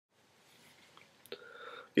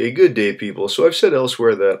Okay, good day, people. So I've said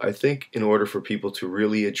elsewhere that I think in order for people to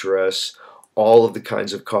really address all of the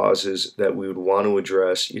kinds of causes that we would want to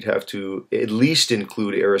address, you'd have to at least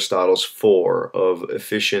include Aristotle's four of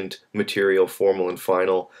efficient, material, formal, and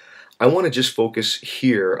final. I want to just focus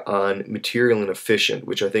here on material and efficient,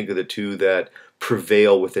 which I think are the two that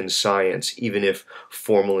prevail within science, even if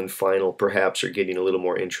formal and final perhaps are getting a little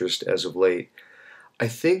more interest as of late. I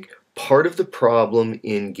think part of the problem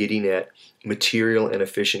in getting at material and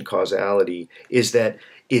efficient causality is that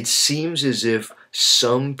it seems as if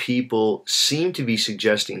some people seem to be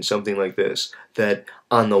suggesting something like this, that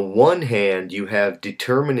on the one hand you have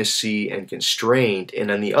determinacy and constraint, and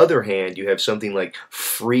on the other hand you have something like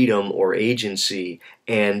freedom or agency,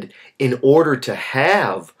 and in order to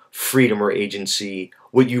have freedom or agency,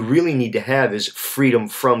 what you really need to have is freedom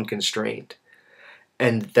from constraint.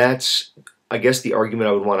 And that's, I guess, the argument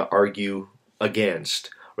I would want to argue against,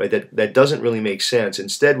 right? That doesn't really make sense.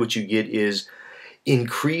 Instead, what you get is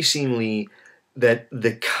increasingly that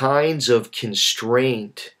the kinds of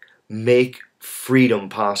constraint make freedom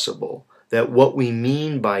possible. That what we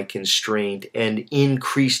mean by constraint and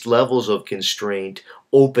increased levels of constraint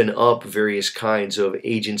open up various kinds of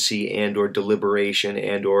agency and or deliberation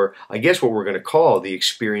and or I guess what we're going to call the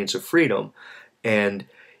experience of freedom. And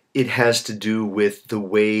it has to do with the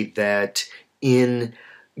way that in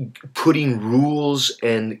putting rules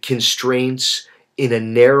and constraints in a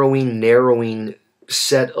narrowing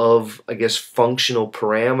set of, I guess, functional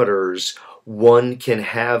parameters, one can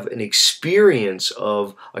have an experience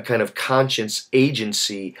of a kind of conscious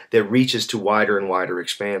agency that reaches to wider and wider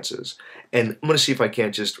expanses. And I'm going to see if I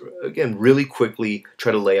can't just, again, really quickly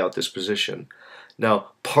try to lay out this position.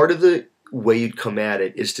 Now, part of the way you'd come at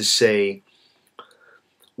it is to say,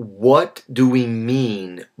 what do we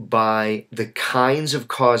mean by the kinds of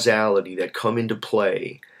causality that come into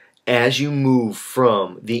play as you move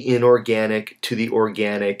from the inorganic to the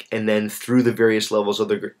organic and then through the various levels of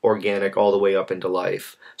the organic all the way up into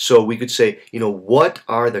life? So we could say, what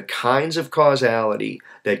are the kinds of causality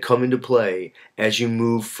that come into play as you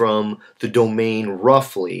move from the domain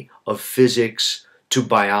roughly of physics to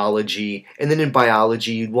biology, and then in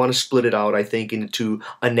biology you'd want to split it out, I think, into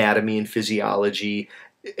anatomy and physiology.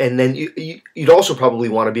 And then you'd also probably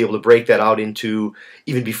want to be able to break that out into,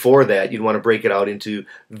 even before that, you'd want to break it out into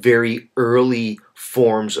very early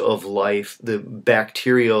forms of life, the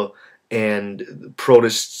bacteria and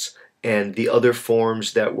protists and the other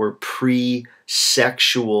forms that were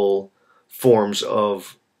pre-sexual forms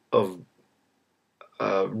of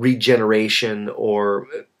regeneration or,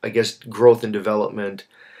 I guess, growth and development.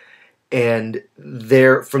 And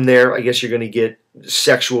from there, I guess you're going to get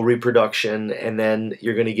sexual reproduction, and then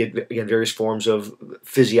you're going to get, again, various forms of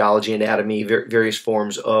physiology, anatomy, various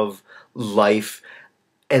forms of life,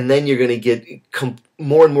 and then you're going to get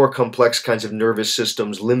more and more complex kinds of nervous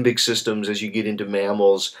systems, limbic systems as you get into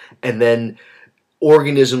mammals, and then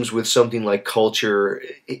organisms with something like culture,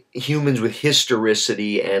 humans with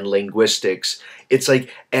historicity and linguistics. It's like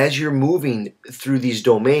as you're moving through these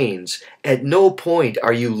domains, at no point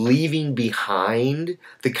are you leaving behind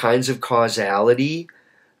the kinds of causality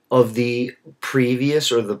of the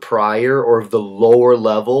previous or the prior or of the lower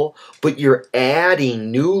level, but you're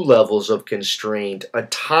adding new levels of constraint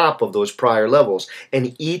atop of those prior levels.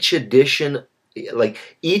 And each additional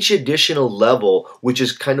level, which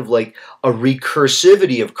is kind of like a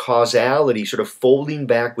recursivity of causality, sort of folding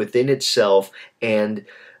back within itself and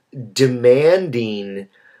demanding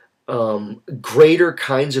greater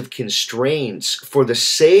kinds of constraints for the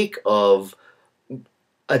sake of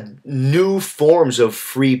new forms of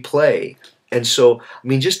free play. And so, I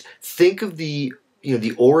mean, just think of the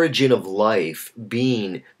origin of life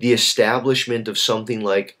being the establishment of something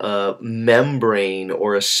like a membrane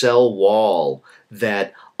or a cell wall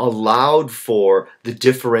that allowed for the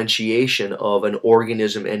differentiation of an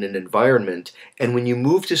organism and an environment. And when you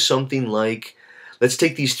move to something like, let's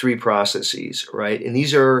take these three processes, right? And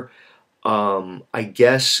these are, I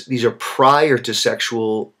guess, these are prior to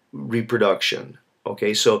sexual reproduction.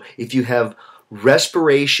 Okay, so if you have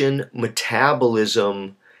respiration,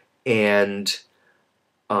 metabolism, and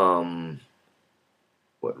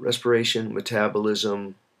respiration,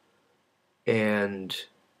 metabolism, and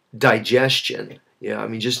digestion. Yeah, I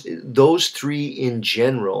mean, just those three in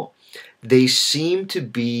general, they seem to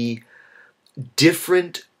be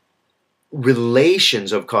different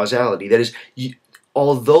relations of causality. That is,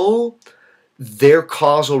 although they're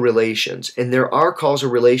causal relations, and there are causal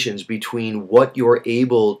relations between what you're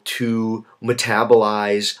able to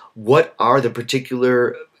metabolize, what are the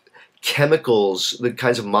particular chemicals, the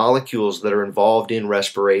kinds of molecules that are involved in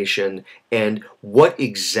respiration, and what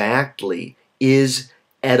exactly is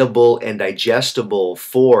edible and digestible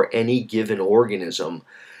for any given organism.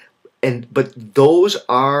 But those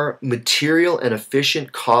are material and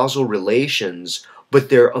efficient causal relations, but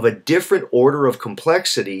they're of a different order of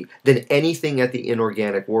complexity than anything at the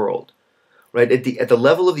inorganic world. Right? At the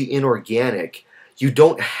level of the inorganic, you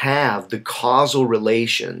don't have the causal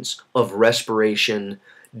relations of respiration,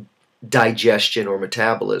 digestion, or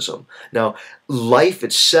metabolism. Now, life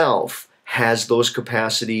itself has those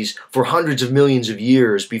capacities for hundreds of millions of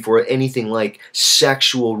years before anything like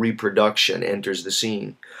sexual reproduction enters the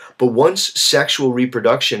scene. But once sexual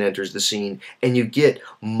reproduction enters the scene and you get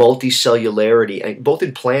multicellularity, both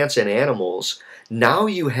in plants and animals, now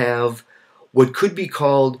you have what could be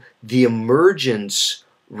called the emergence,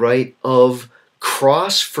 right, of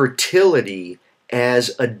cross-fertility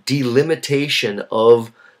as a delimitation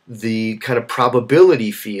of the kind of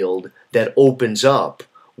probability field that opens up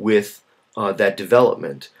with that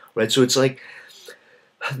development, right? So it's like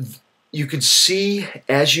you could see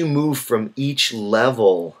as you move from each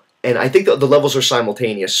level, and I think the levels are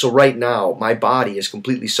simultaneous. So right now, my body is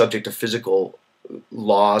completely subject to physical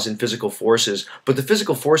laws and physical forces, but the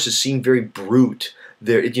physical forces seem very brute.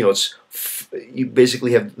 You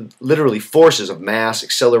basically have literally forces of mass,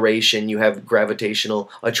 acceleration, you have gravitational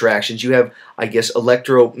attractions, you have, I guess,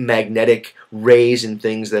 electromagnetic rays and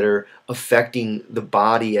things that are affecting the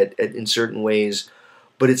body in certain ways.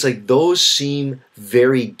 But it's like those seem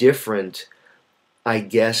very different, I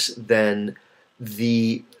guess, than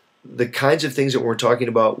the kinds of things that we're talking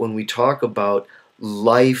about when we talk about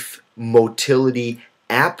life, motility,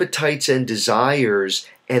 appetites and desires,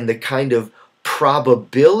 and the kind of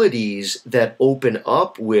probabilities that open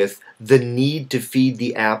up with the need to feed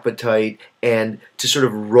the appetite and to sort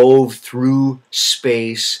of rove through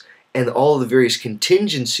space, and all of the various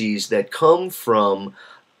contingencies that come from,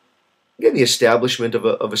 again, the establishment of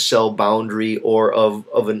a cell boundary or of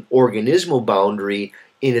an organismal boundary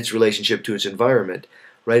in its relationship to its environment,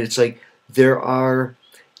 right? It's like there are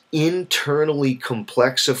internally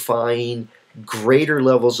complexifying greater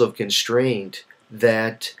levels of constraint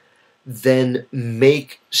that then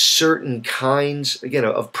make certain kinds, again,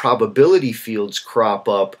 of probability fields crop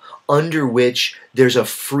up under which there's a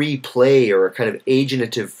free play or a kind of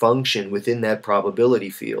agentative function within that probability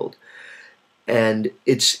field. And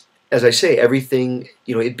it's, as I say, everything,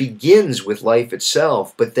 it begins with life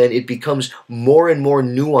itself, but then it becomes more and more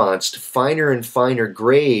nuanced, finer and finer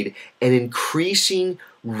grade, and increasing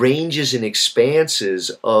ranges and expanses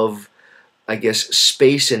of, I guess,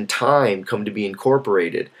 space and time come to be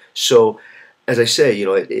incorporated. So, as I say,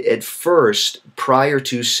 at first, prior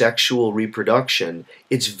to sexual reproduction,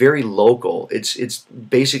 it's very local. It's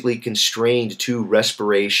basically constrained to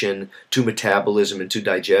respiration, to metabolism, and to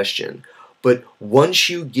digestion. But once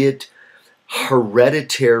you get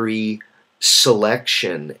hereditary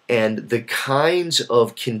selection and the kinds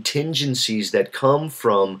of contingencies that come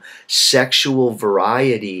from sexual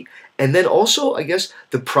variety, and then also, I guess,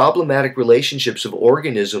 the problematic relationships of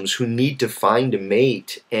organisms who need to find a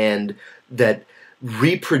mate, and that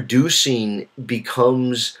reproducing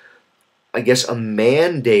becomes, I guess, a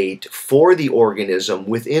mandate for the organism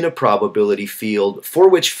within a probability field for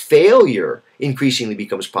which failure increasingly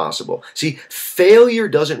becomes possible. See, failure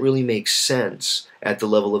doesn't really make sense at the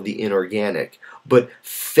level of the inorganic, but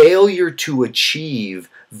failure to achieve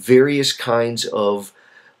various kinds of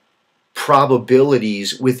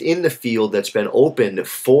probabilities within the field that's been opened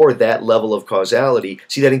for that level of causality,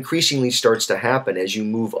 see, that increasingly starts to happen as you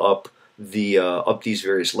move up these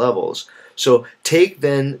various levels. So take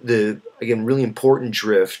then the, again, really important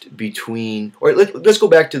drift between, or let's go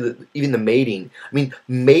back to even the mating. I mean,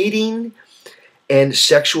 mating and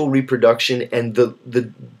sexual reproduction and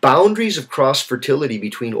the boundaries of cross-fertility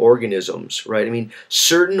between organisms, right? I mean,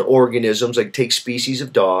 certain organisms, like take species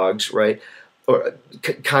of dogs, right, or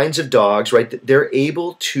kinds of dogs, right, they're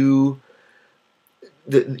able to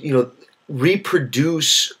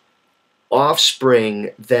reproduce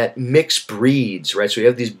offspring that mix breeds, right? So you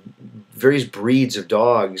have these various breeds of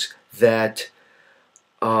dogs that,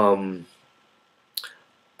 again,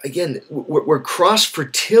 where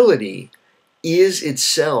cross-fertility is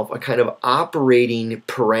itself a kind of operating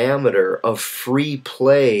parameter of free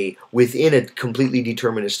play within a completely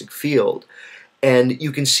deterministic field. And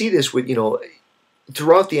you can see this with,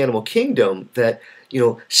 throughout the animal kingdom, that,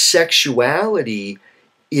 sexuality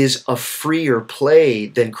is a freer play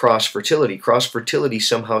than cross-fertility. Cross-fertility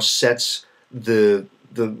somehow sets the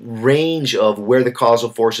range of where the causal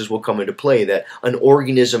forces will come into play, that an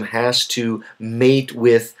organism has to mate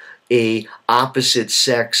with a opposite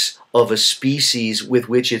sex of a species with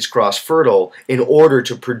which it's cross-fertile in order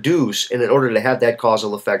to produce and in order to have that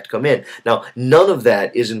causal effect come in. Now, none of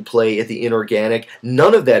that is in play at the inorganic.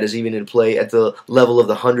 None of that is even in play at the level of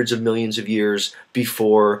the hundreds of millions of years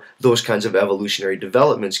before those kinds of evolutionary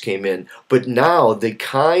developments came in. But now the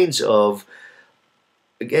kinds of,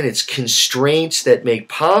 again, it's constraints that make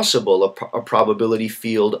possible a probability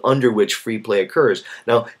field under which free play occurs.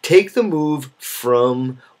 Now, take the move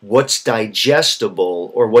from what's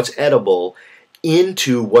digestible or what's edible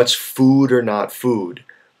into what's food or not food,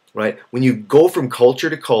 right? When you go from culture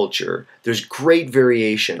to culture, there's great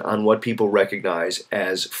variation on what people recognize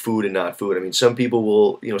as food and not food. I mean, some people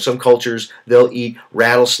will, some cultures, they'll eat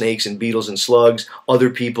rattlesnakes and beetles and slugs. Other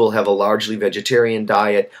people have a largely vegetarian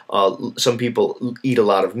diet. Some people eat a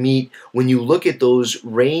lot of meat. When you look at those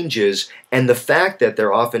ranges and the fact that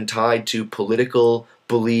they're often tied to political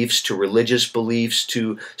beliefs, to religious beliefs,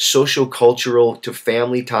 to social, cultural, to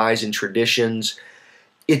family ties and traditions,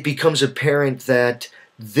 it becomes apparent that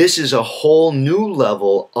this is a whole new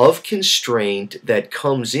level of constraint that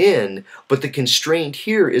comes in, but the constraint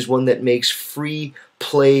here is one that makes free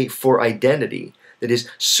play for identity. That is,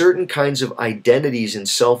 certain kinds of identities and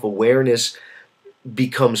self-awareness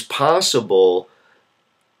becomes possible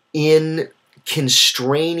in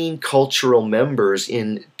constraining cultural members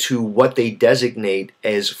into what they designate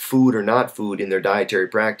as food or not food in their dietary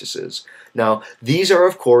practices. Now, these are,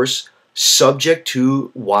 of course, subject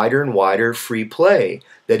to wider and wider free play.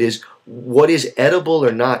 That is, what is edible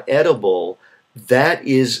or not edible, that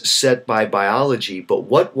is set by biology. But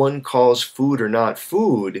what one calls food or not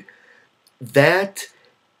food, that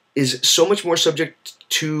is so much more subject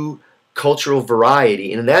to cultural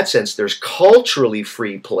variety. And in that sense, there's culturally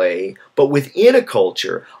free play, but within a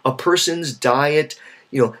culture, a person's diet,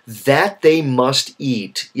 that they must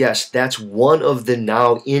eat. Yes, that's one of the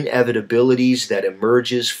now inevitabilities that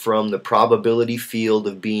emerges from the probability field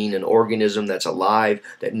of being an organism that's alive,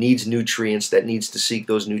 that needs nutrients, that needs to seek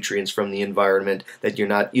those nutrients from the environment, that you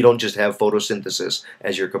don't just have photosynthesis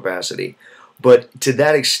as your capacity. But to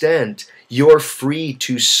that extent, you're free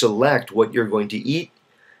to select what you're going to eat,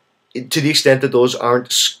 to the extent that those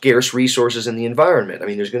aren't scarce resources in the environment. I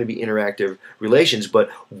mean, there's going to be interactive relations, but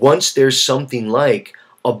once there's something like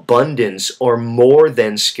abundance or more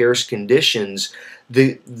than scarce conditions,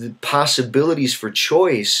 the possibilities for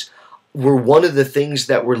choice were one of the things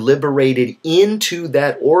that were liberated into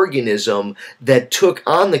that organism that took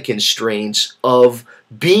on the constraints of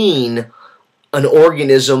being an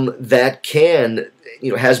organism that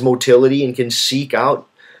has motility and can seek out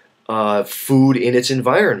food in its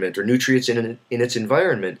environment or nutrients in its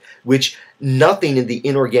environment, which nothing in the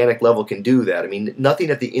inorganic level can do that. I mean, nothing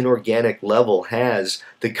at the inorganic level has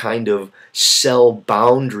the kind of cell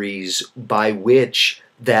boundaries by which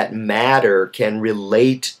that matter can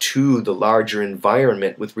relate to the larger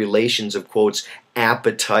environment with relations of, quotes,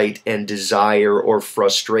 appetite and desire or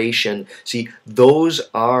frustration. See, those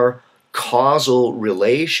are causal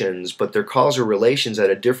relations, but they're causal relations at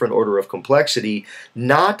a different order of complexity,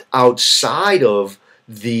 not outside of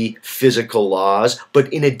the physical laws,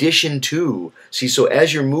 but in addition to. See, so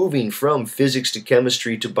as you're moving from physics to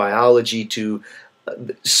chemistry to biology to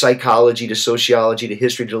psychology to sociology to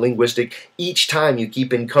history to linguistic, each time you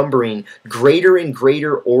keep encumbering greater and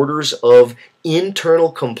greater orders of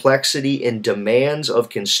internal complexity and demands of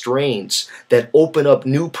constraints that open up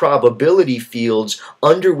new probability fields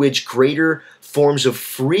under which greater forms of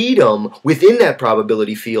freedom within that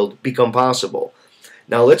probability field become possible.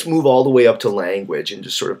 Now let's move all the way up to language and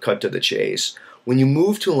just sort of cut to the chase. When you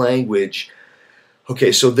move to language,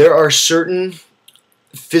 okay, so there are certain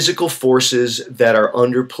physical forces that are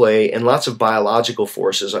under play and lots of biological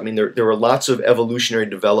forces. I mean, there were lots of evolutionary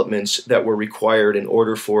developments that were required in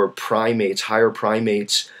order for primates, higher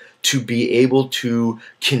primates, to be able to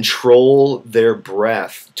control their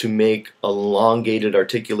breath to make elongated,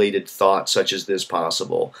 articulated thought such as this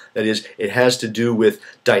possible. That is, it has to do with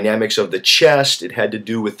dynamics of the chest, it had to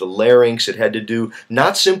do with the larynx, it had to do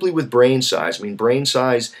not simply with brain size. I mean, brain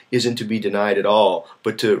size isn't to be denied at all,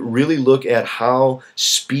 but to really look at how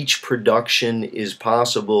speech production is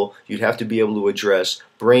possible, you'd have to be able to address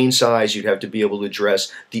brain size, you'd have to be able to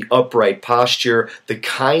address the upright posture, the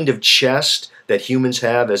kind of chest that humans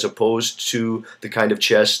have as opposed to the kind of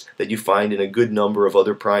chest that you find in a good number of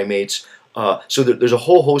other primates. So there's a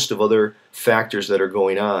whole host of other factors that are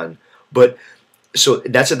going on. But so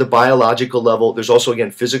that's at the biological level. There's also,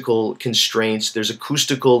 again, physical constraints. There's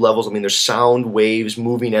acoustical levels. I mean, there's sound waves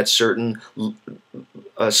moving at certain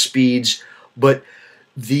speeds. But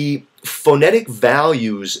The phonetic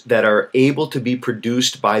values that are able to be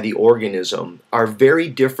produced by the organism are very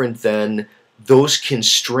different than those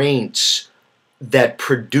constraints that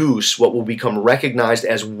produce what will become recognized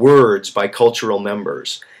as words by cultural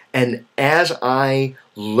members. And as I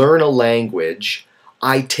learn a language,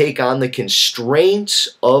 I take on the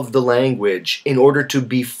constraints of the language in order to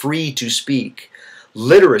be free to speak.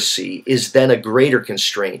 Literacy is then a greater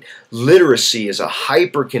constraint. Literacy is a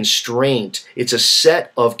hyper constraint. It's a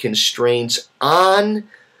set of constraints on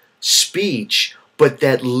speech, but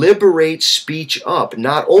that liberates speech up,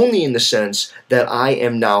 not only in the sense that I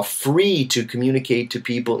am now free to communicate to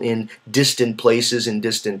people in distant places and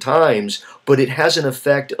distant times, but it has an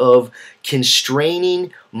effect of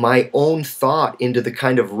constraining my own thought into the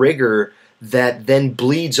kind of rigor that then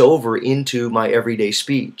bleeds over into my everyday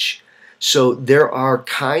speech. So there are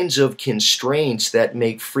kinds of constraints that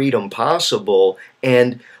make freedom possible.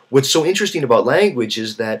 And what's so interesting about language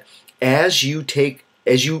is that as you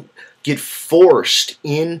get forced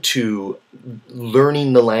into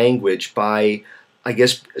learning the language by, I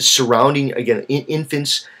guess, surrounding, again,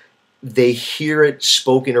 infants, they hear it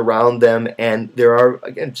spoken around them, and there are,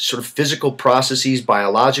 again, sort of physical processes,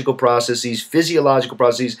 biological processes, physiological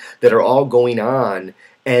processes that are all going on,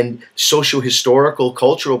 and socio-historical,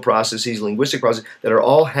 cultural processes, linguistic processes that are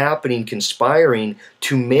all happening, conspiring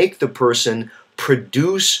to make the person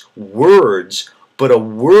produce words. But a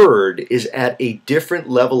word is at a different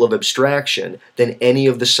level of abstraction than any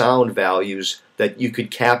of the sound values that you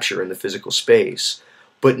could capture in the physical space.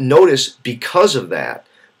 But notice, because of that,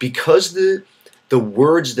 because the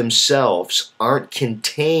words themselves aren't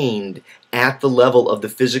contained at the level of the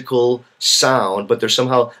physical sound, but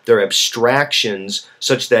they're abstractions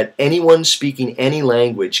such that anyone speaking any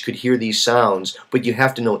language could hear these sounds, but you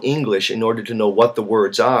have to know English in order to know what the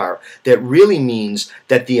words are. That really means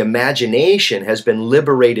that the imagination has been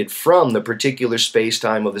liberated from the particular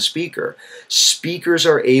space-time of the speaker. Speakers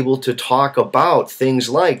are able to talk about things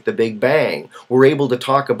like the Big Bang. We're able to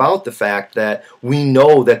talk about the fact that we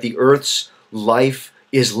know that the Earth's life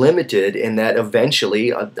is limited, and that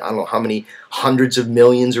eventually, I don't know how many hundreds of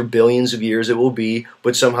millions or billions of years it will be,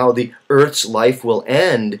 but somehow the Earth's life will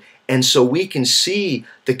end. And so we can see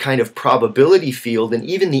the kind of probability field and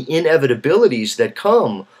even the inevitabilities that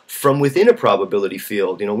come from within a probability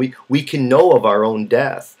field. You know, we can know of our own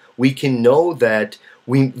death. We can know that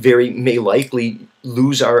we may likely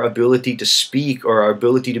lose our ability to speak or our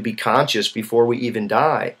ability to be conscious before we even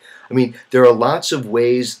die. I mean, there are lots of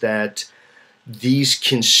ways that these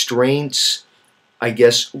constraints, I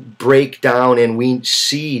guess, break down, and we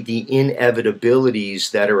see the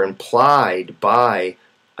inevitabilities that are implied by,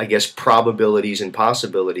 I guess, probabilities and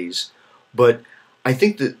possibilities. But I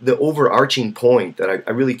think that the overarching point that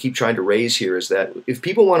I really keep trying to raise here is that if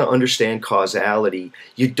people want to understand causality,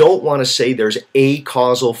 you don't want to say there's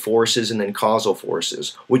acausal forces and then causal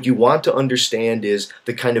forces. What you want to understand is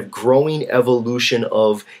the kind of growing evolution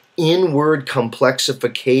of inward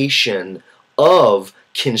complexification of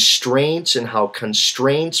constraints and how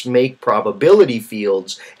constraints make probability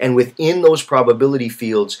fields, and within those probability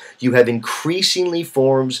fields you have increasingly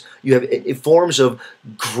forms of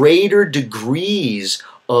greater degrees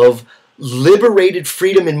of liberated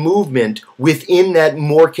freedom and movement within that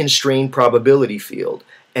more constrained probability field.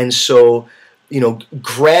 And so, you know,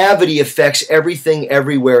 gravity affects everything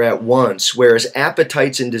everywhere at once, whereas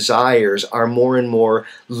appetites and desires are more and more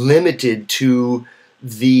limited to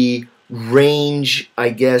the range, I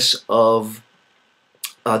guess, of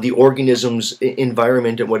the organism's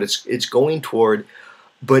environment and what it's going toward.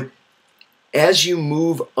 But as you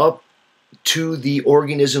move up to the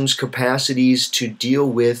organism's capacities to deal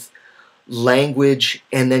with language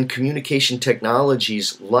and then communication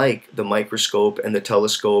technologies like the microscope and the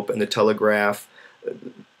telescope and the telegraph,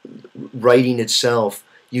 writing itself,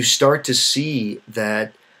 you start to see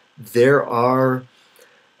that there are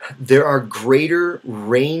greater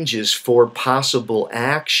ranges for possible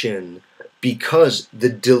action, because the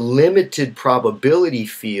delimited probability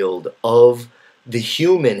field of the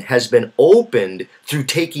human has been opened through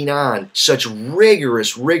taking on such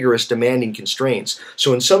rigorous, demanding constraints.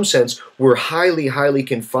 So in some sense, we're highly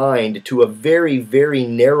confined to a very, very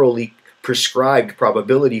narrowly prescribed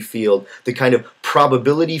probability field, the kind of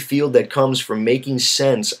probability field that comes from making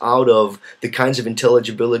sense out of the kinds of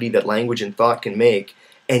intelligibility that language and thought can make.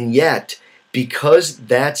 And yet, because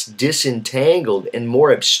that's disentangled and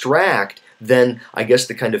more abstract than, I guess,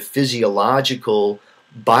 the kind of physiological,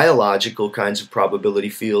 biological kinds of probability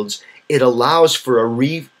fields, it allows for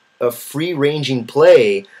a free-ranging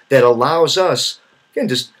play that allows us, again,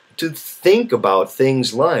 just to think about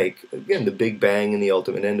things like, again, the Big Bang and the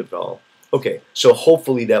ultimate end of it all. Okay, so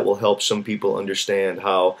hopefully that will help some people understand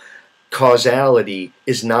how causality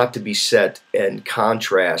is not to be set in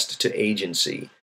contrast to agency.